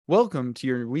Welcome to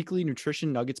your weekly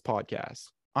Nutrition Nuggets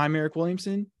podcast. I'm Eric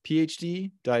Williamson,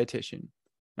 PhD dietitian.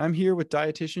 I'm here with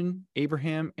dietitian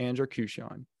Abraham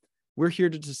Andrar-Kushan. We're here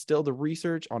to distill the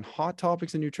research on hot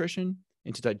topics in nutrition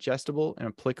into digestible and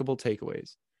applicable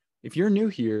takeaways. If you're new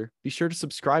here, be sure to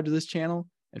subscribe to this channel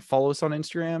and follow us on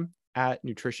Instagram at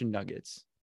Nutrition Nuggets.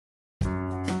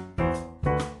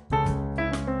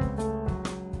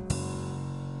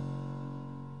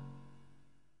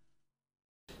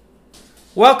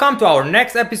 Welcome to our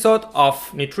next episode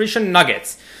of Nutrition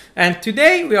Nuggets. And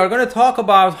today we are going to talk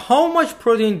about how much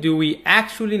protein do we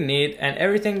actually need and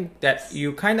everything that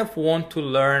you kind of want to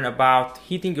learn about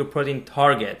hitting your protein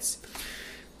targets.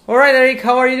 All right, Eric,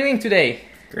 how are you doing today?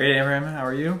 Great, Abraham. How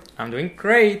are you? I'm doing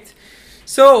great.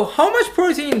 So, how much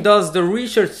protein does the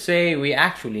research say we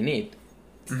actually need?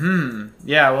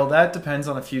 Yeah, well, that depends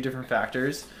on a few different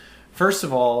factors. First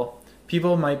of all,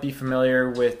 people might be familiar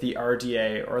with the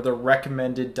RDA, or the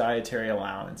Recommended Dietary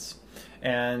Allowance.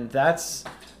 And that's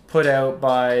put out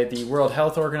by the World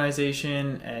Health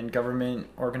Organization and government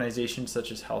organizations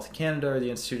such as Health Canada or the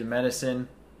Institute of Medicine.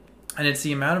 And it's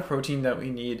the amount of protein that we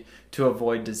need to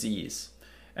avoid disease.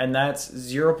 And that's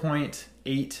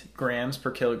 0.8 grams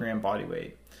per kilogram body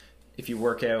weight. If you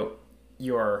work out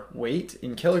your weight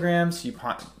in kilograms,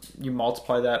 you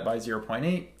multiply that by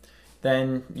 0.8.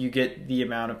 Then you get the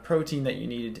amount of protein that you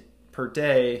need per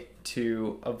day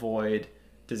to avoid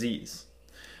disease.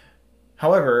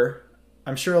 However,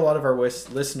 I'm sure a lot of our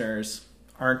listeners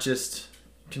aren't just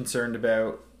concerned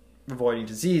about avoiding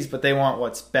disease, but they want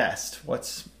what's best,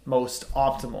 what's most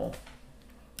optimal.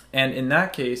 And in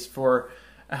that case, for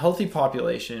a healthy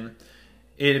population,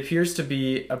 it appears to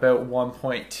be about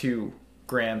 1.2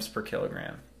 grams per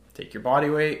kilogram. Take your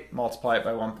body weight, multiply it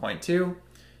by 1.2.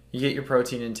 You get your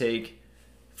protein intake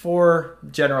for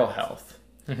general health.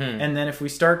 And then if we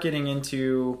start getting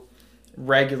into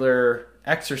regular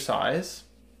exercise,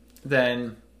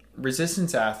 then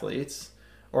resistance athletes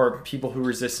or people who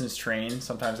resistance train,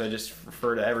 sometimes I just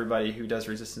refer to everybody who does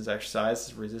resistance exercise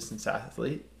as a resistance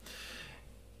athlete,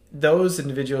 those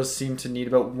individuals seem to need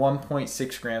about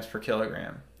 1.6 grams per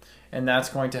kilogram. And that's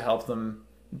going to help them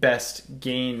best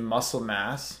gain muscle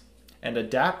mass and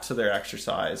adapt to their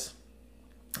exercise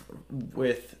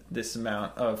with this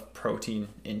amount of protein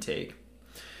intake.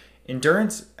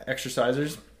 Endurance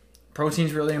exercisers, protein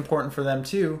is really important for them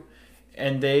too,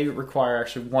 and they require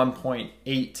actually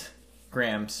 1.8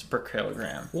 grams per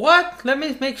kilogram. What? Let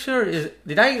me make sure.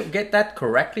 Did I get that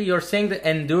correctly? You're saying that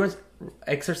endurance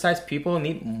exercise people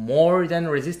need more than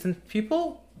resistant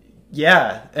people?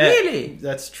 Yeah. Really?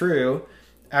 That's true.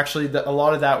 Actually, a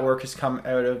lot of that work has come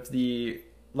out of the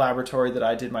laboratory that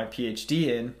I did my PhD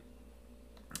in,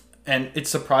 and it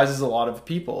surprises a lot of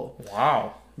people.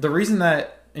 Wow. The reason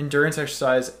that endurance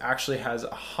exercise actually has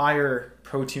a higher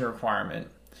protein requirement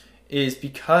is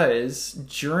because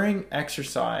during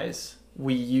exercise,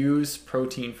 we use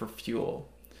protein for fuel.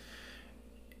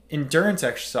 Endurance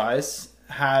exercise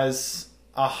has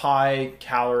a high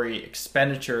calorie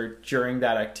expenditure during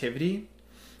that activity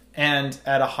and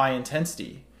at a high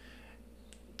intensity.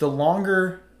 The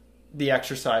longer the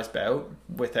exercise bout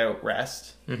without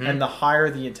rest and the higher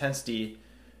the intensity,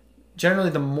 generally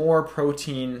the more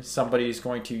protein somebody is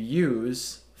going to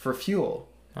use for fuel.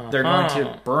 They're going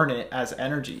to burn it as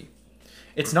energy.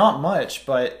 It's not much,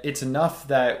 but it's enough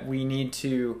that we need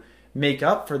to make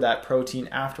up for that protein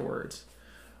afterwards.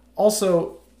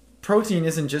 Also, protein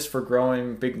isn't just for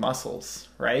growing big muscles,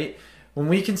 right? When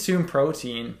we consume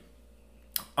protein,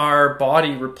 our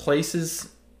body replaces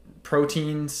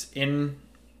proteins in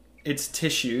its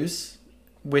tissues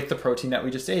with the protein that we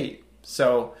just ate.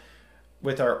 So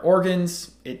with our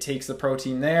organs, it takes the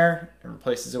protein there and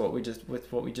replaces it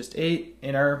with what we just ate.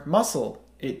 In our muscle,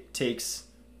 it takes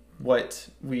what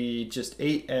we just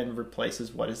ate and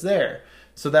replaces what is there,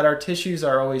 so that our tissues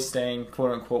are always staying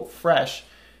quote unquote fresh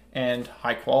and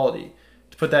high quality.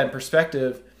 To put that in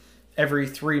perspective, every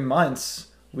 3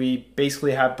 months we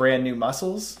basically have brand new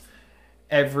muscles.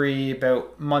 Every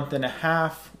about month and a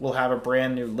half, we'll have a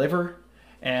brand new liver.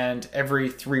 And every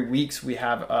 3 weeks, we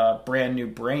have a brand new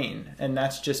brain. And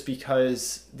that's just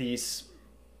because these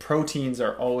proteins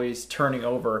are always turning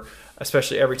over,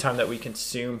 especially every time that we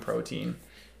consume protein.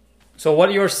 So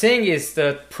what you're saying is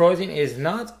that protein is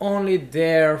not only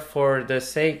there for the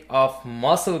sake of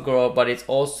muscle growth, but it's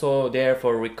also there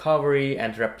for recovery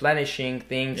and replenishing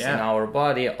things in our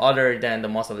body other than the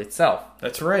muscle itself.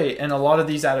 That's right. And a lot of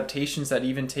these adaptations that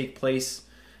even take place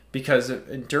because of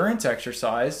endurance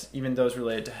exercise, even those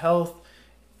related to health,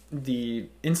 the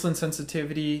insulin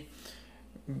sensitivity,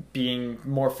 being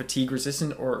more fatigue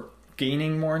resistant or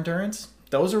gaining more endurance,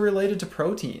 those are related to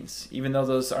proteins. Even though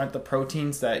those aren't the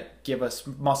proteins that give us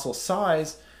muscle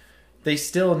size, they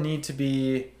still need to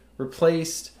be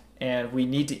replaced, and we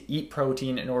need to eat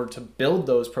protein in order to build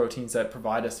those proteins that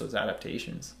provide us those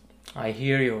adaptations. I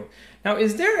hear you. Now,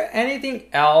 is there anything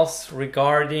else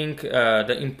regarding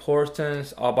the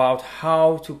importance about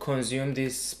how to consume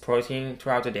this protein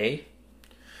throughout the day?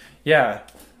 Yeah,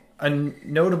 a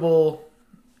notable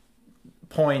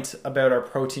point about our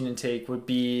protein intake would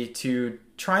be to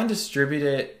try and distribute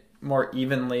it more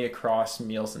evenly across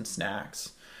meals and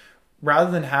snacks.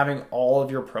 Rather than having all of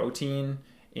your protein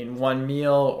in one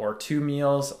meal or two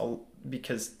meals,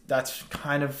 because that's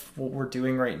kind of what we're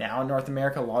doing right now in North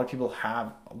America. A lot of people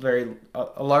have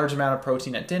a large amount of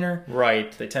protein at dinner.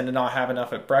 Right. They tend to not have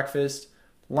enough at breakfast.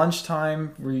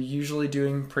 Lunchtime, we're usually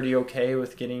doing pretty okay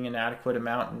with getting an adequate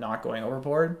amount and not going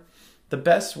overboard. The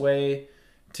best way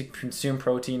to consume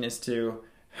protein is to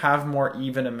have more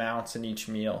even amounts in each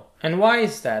meal. And why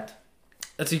is that?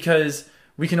 That's because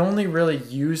we can only really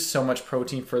use so much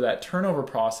protein for that turnover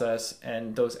process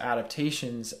and those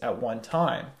adaptations at one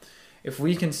time. If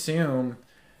we consume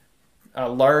a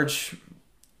large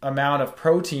amount of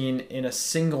protein in a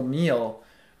single meal,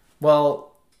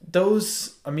 well,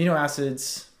 those amino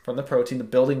acids from the protein, the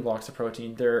building blocks of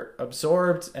protein, they're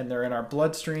absorbed and they're in our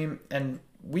bloodstream, and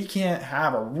we can't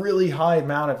have a really high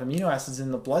amount of amino acids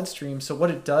in the bloodstream. So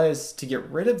what it does to get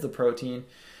rid of the protein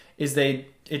is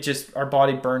our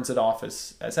body burns it off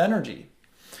as energy.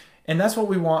 And that's what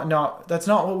we want. That's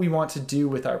not what we want to do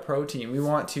with our protein. We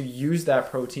want to use that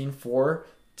protein for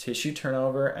tissue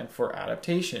turnover and for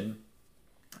adaptation.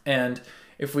 And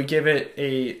if we give it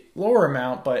a lower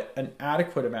amount, but an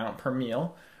adequate amount per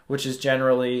meal, which is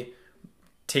generally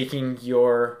taking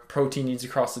your protein needs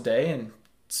across the day and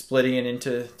splitting it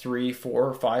into 3, 4,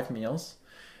 or 5 meals,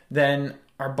 then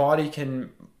our body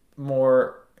can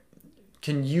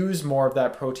use more of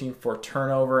that protein for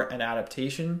turnover and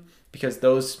adaptation, because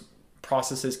those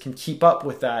processes can keep up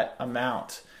with that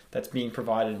amount that's being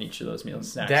provided in each of those meals and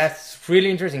snacks. That's really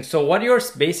interesting. So what you're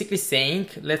basically saying,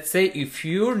 let's say if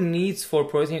your needs for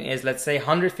protein is, let's say,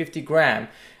 150 gram,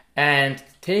 and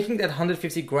taking that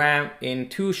 150 gram in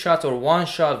 2 shots or 1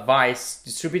 shot vice,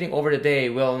 distributing over the day,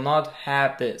 will not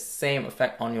have the same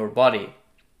effect on your body.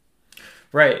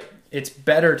 Right. It's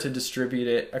better to distribute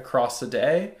it across the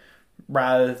day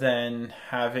rather than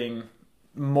having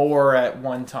more at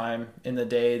one time in the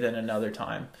day than another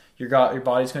time. Your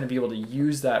body's going to be able to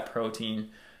use that protein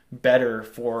better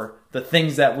for the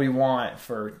things that we want,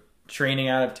 for training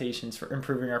adaptations, for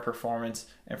improving our performance,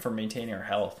 and for maintaining our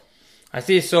health. I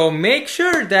see. So make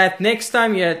sure that next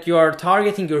time you are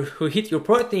targeting to hit your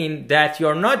protein, that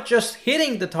you're not just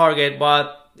hitting the target,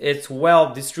 but it's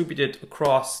well distributed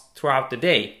throughout the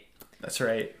day. That's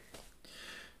right.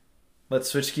 Let's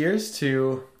switch gears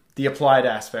to the applied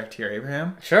aspect here,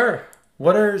 Abraham. Sure.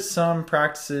 What are some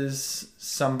practices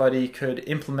somebody could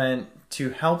implement to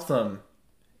help them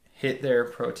hit their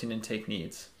protein intake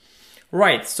needs?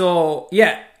 Right. So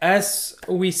yeah, as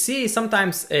we see,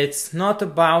 sometimes it's not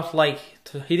about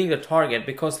hitting the target,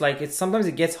 because sometimes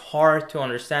it gets hard to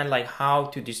understand how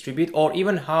to distribute or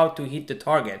even how to hit the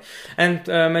target. And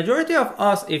majority of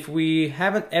us, if we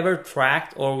haven't ever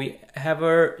tracked or we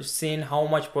ever seen how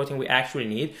much protein we actually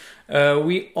need,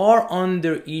 we are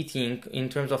under eating in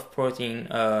terms of protein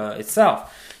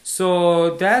itself.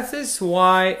 So that is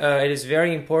why it is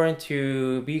very important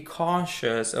to be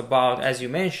cautious about, as you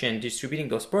mentioned, distributing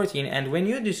those protein. And when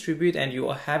you distribute and you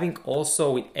are having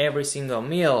also with every single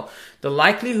meal, the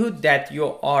likelihood that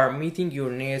you are meeting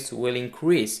your needs will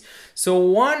increase. So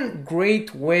one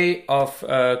great way of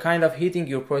kind of hitting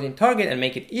your protein target and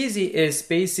make it easy is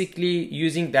basically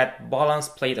using that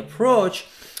balanced plate approach,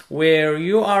 where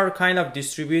you are kind of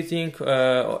distributing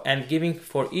and giving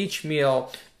for each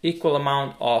meal equal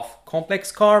amount of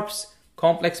complex carbs,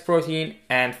 complex protein,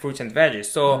 and fruits and veggies.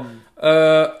 So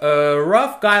a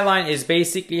rough guideline is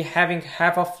basically having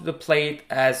half of the plate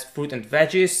as fruit and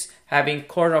veggies, having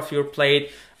quarter of your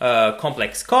plate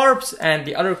complex carbs, and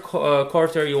the other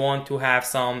quarter you want to have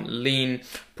some lean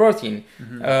protein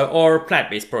or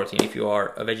plant-based protein if you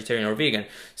are a vegetarian or vegan.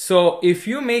 So if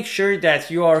you make sure that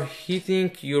you are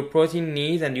hitting your protein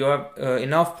needs and you have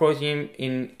enough protein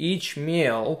in each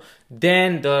meal,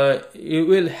 then it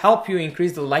will help you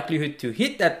increase the likelihood to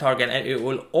hit that target, and it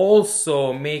will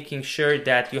also making sure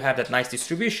that you have that nice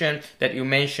distribution that you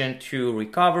mentioned to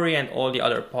recovery and all the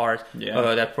other parts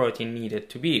that protein needed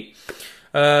to be.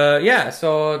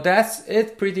 So that's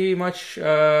it, pretty much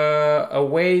a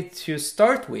way to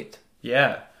start with.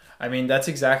 Yeah, I mean, that's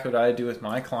exactly what I do with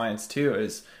my clients too,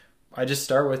 is I just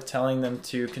start with telling them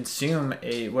to consume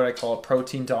what I call a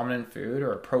protein dominant food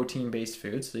or a protein based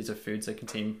food. So these are foods that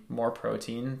contain more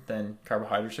protein than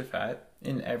carbohydrates or fat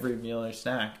in every meal or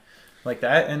snack like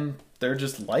that. And they're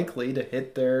just likely to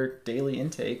hit their daily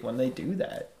intake when they do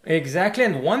that. Exactly.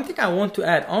 And one thing I want to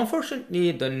add,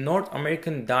 unfortunately, the North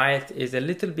American diet is a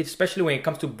little bit, especially when it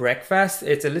comes to breakfast,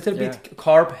 it's a little bit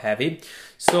carb heavy.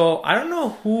 So I don't know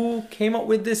who came up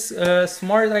with this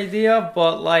smart idea,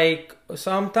 but like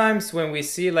sometimes when we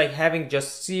see like having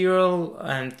just cereal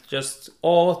and just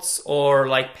oats or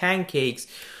like pancakes,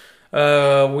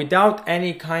 without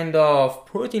any kind of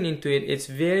protein into it, it's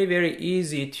very, very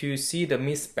easy to see the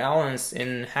misbalance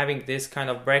in having this kind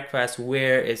of breakfast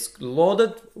where it's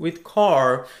loaded with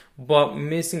carb but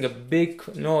missing a big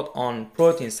note on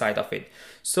protein side of it.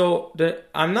 So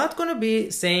I'm not gonna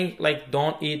be saying like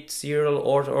don't eat cereal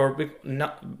or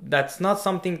not, that's not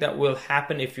something that will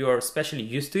happen if you're especially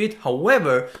used to it.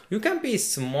 However, you can be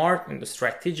smart and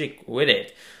strategic with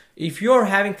it. If you're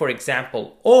having, for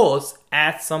example, oats,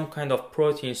 add some kind of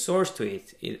protein source to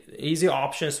it. Easy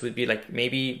options would be like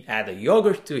maybe add a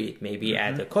yogurt to it, maybe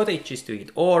add a cottage cheese to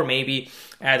it, or maybe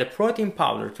add a protein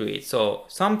powder to it. So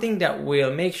something that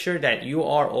will make sure that you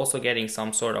are also getting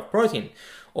some sort of protein.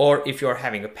 Or if you're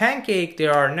having a pancake,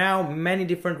 there are now many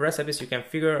different recipes you can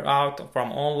figure out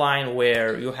from online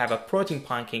where you have a protein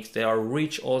pancakes that are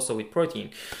rich also with protein.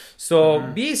 So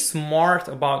be smart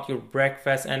about your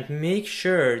breakfast and make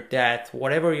sure that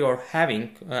whatever you're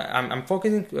having, I'm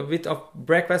focusing a bit of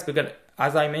breakfast because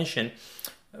as I mentioned,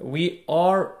 we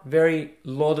are very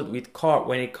loaded with carb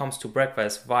when it comes to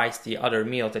breakfast, vice the other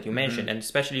meal that you mentioned. And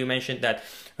especially you mentioned that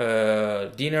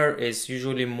dinner is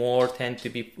usually more tend to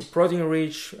be protein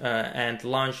rich and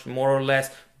lunch more or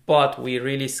less, but we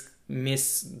really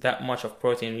miss that much of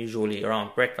protein usually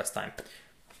around breakfast time.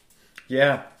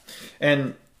 Yeah,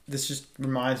 and this just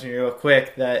reminds me real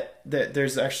quick that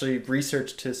there's actually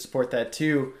research to support that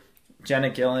too. Jenna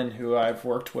Gillen, who I've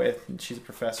worked with, and she's a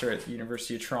professor at the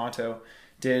University of Toronto,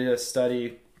 did a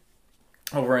study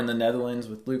over in the Netherlands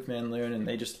with Luc Van Loon, and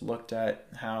they just looked at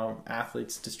how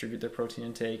athletes distribute their protein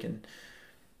intake, and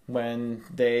when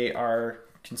they are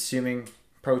consuming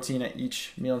protein at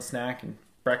each meal and snack, and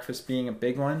breakfast being a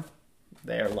big one,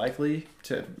 they are likely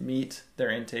to meet their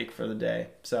intake for the day.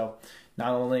 So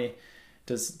not only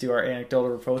do our anecdotal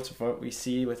reports of what we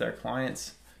see with our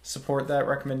clients support that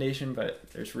recommendation, but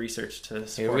there's research to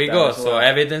support Here we that go. as well. So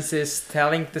evidence is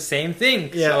telling the same thing.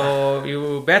 Yeah. So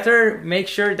you better make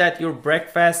sure that your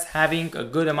breakfast having a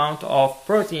good amount of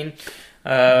protein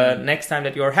next time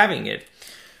that you're having it.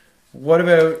 What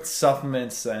about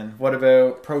supplements then? What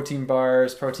about protein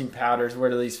bars, protein powders?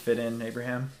 Where do these fit in,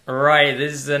 Abraham? Right,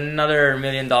 this is another $1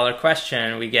 million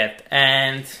question we get,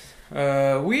 and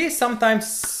we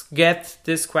sometimes get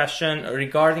this question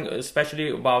regarding especially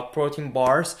about protein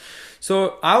bars.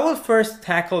 So I will first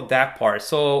tackle that part.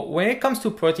 So when it comes to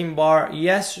protein bar,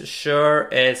 yes, sure,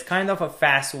 it's kind of a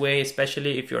fast way,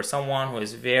 especially if you're someone who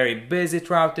is very busy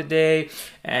throughout the day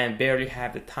and barely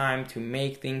have the time to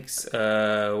make things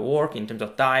work in terms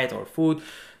of diet or food.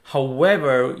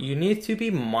 However, you need to be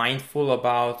mindful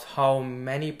about how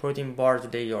many protein bars a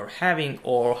day you're having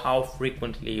or how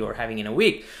frequently you're having in a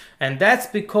week. And that's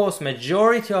because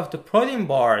majority of the protein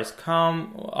bars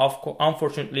come,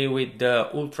 unfortunately, with the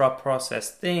ultra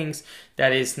processed things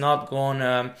that is not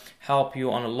gonna help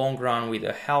you on a long run with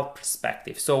a health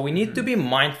perspective. So we need to be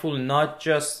mindful, not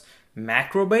just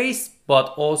macro based,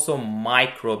 but also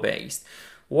micro based.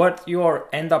 What you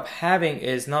end up having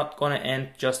is not going to end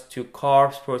just to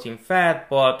carbs, protein, fat,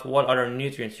 but what other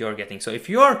nutrients you're getting. So if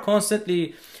you are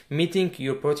constantly meeting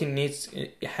your protein needs,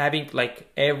 having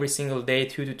like every single day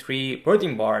 2 to 3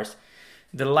 protein bars,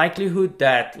 the likelihood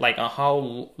that like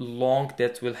how long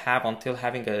that will have until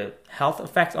having a health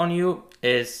effect on you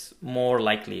is more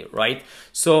likely, right?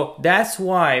 So that's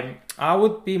why I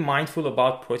would be mindful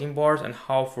about protein bars and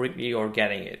how frequently you're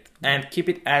getting it, and keep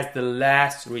it as the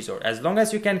last resort. As long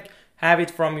as you can have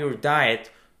it from your diet,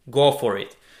 go for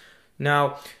it.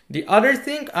 Now, the other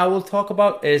thing I will talk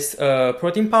about is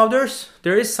protein powders.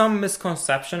 There is some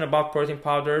misconception about protein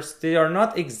powders. They are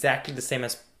not exactly the same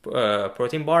as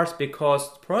protein bars,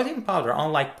 because protein powder,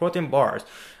 unlike protein bars,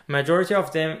 majority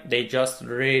of them, they just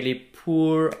really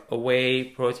pour away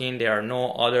protein. There are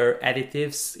no other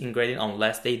additives ingredient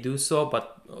unless they do so,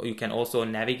 but you can also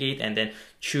navigate and then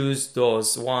choose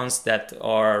those ones that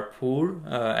are poor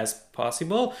as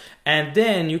possible, and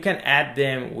then you can add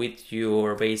them with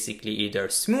your basically either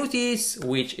smoothies,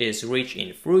 which is rich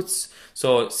in fruits.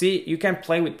 So see, you can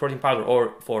play with protein powder,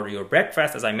 or for your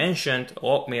breakfast, as I mentioned,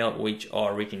 oatmeal, which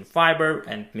are rich in fiber,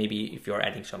 and maybe if you're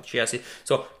adding some chia seeds.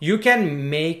 So you can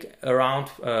make think around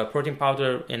protein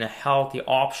powder in a healthy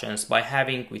options by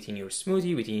having within your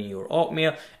smoothie, within your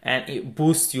oatmeal, and it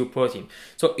boosts your protein.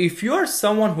 So if you're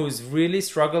someone who's really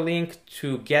struggling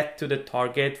to get to the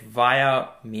target via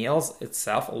meals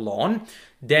itself alone,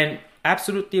 then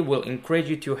absolutely will encourage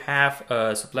you to have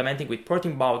supplementing with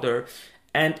protein powder,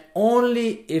 and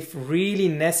only if really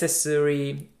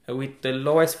necessary with the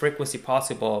lowest frequency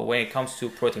possible when it comes to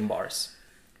protein bars.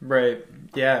 Right.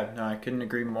 Yeah, no, I couldn't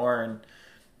agree more. And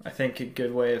I think a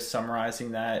good way of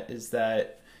summarizing that is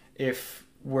that if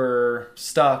we're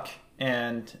stuck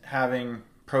and having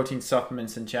protein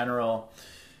supplements in general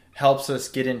helps us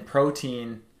get in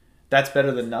protein, that's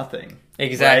better than nothing.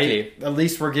 Exactly. Right? At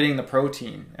least we're getting the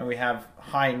protein, and we have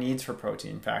high needs for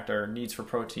protein. In fact, our needs for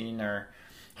protein are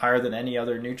higher than any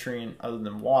other nutrient other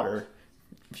than water,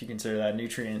 if you consider that a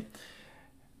nutrient.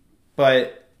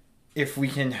 But if we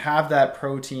can have that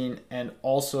protein and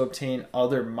also obtain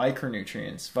other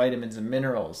micronutrients, vitamins and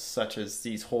minerals, such as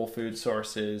these whole food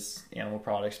sources, animal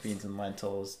products, beans and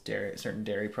lentils, dairy, certain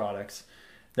dairy products,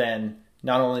 then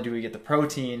not only do we get the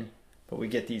protein, but we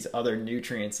get these other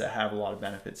nutrients that have a lot of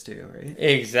benefits too, right?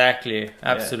 Exactly.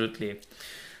 Absolutely. Yeah.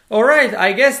 All right,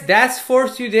 I guess that's for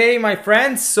today, my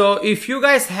friends. So if you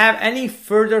guys have any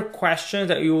further questions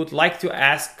that you would like to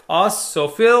ask us, so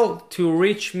feel to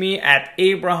reach me at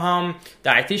Abraham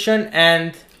Dietitian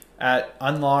and at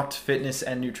Unlocked Fitness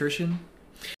and Nutrition.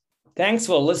 Thanks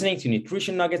for listening to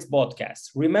Nutrition Nuggets podcast.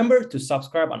 Remember to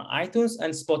subscribe on iTunes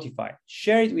and Spotify.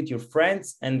 Share it with your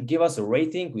friends and give us a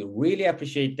rating. We really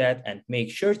appreciate that. And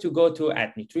make sure to go to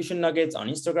 @Nutrition Nuggets on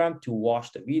Instagram to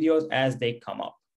watch the videos as they come up.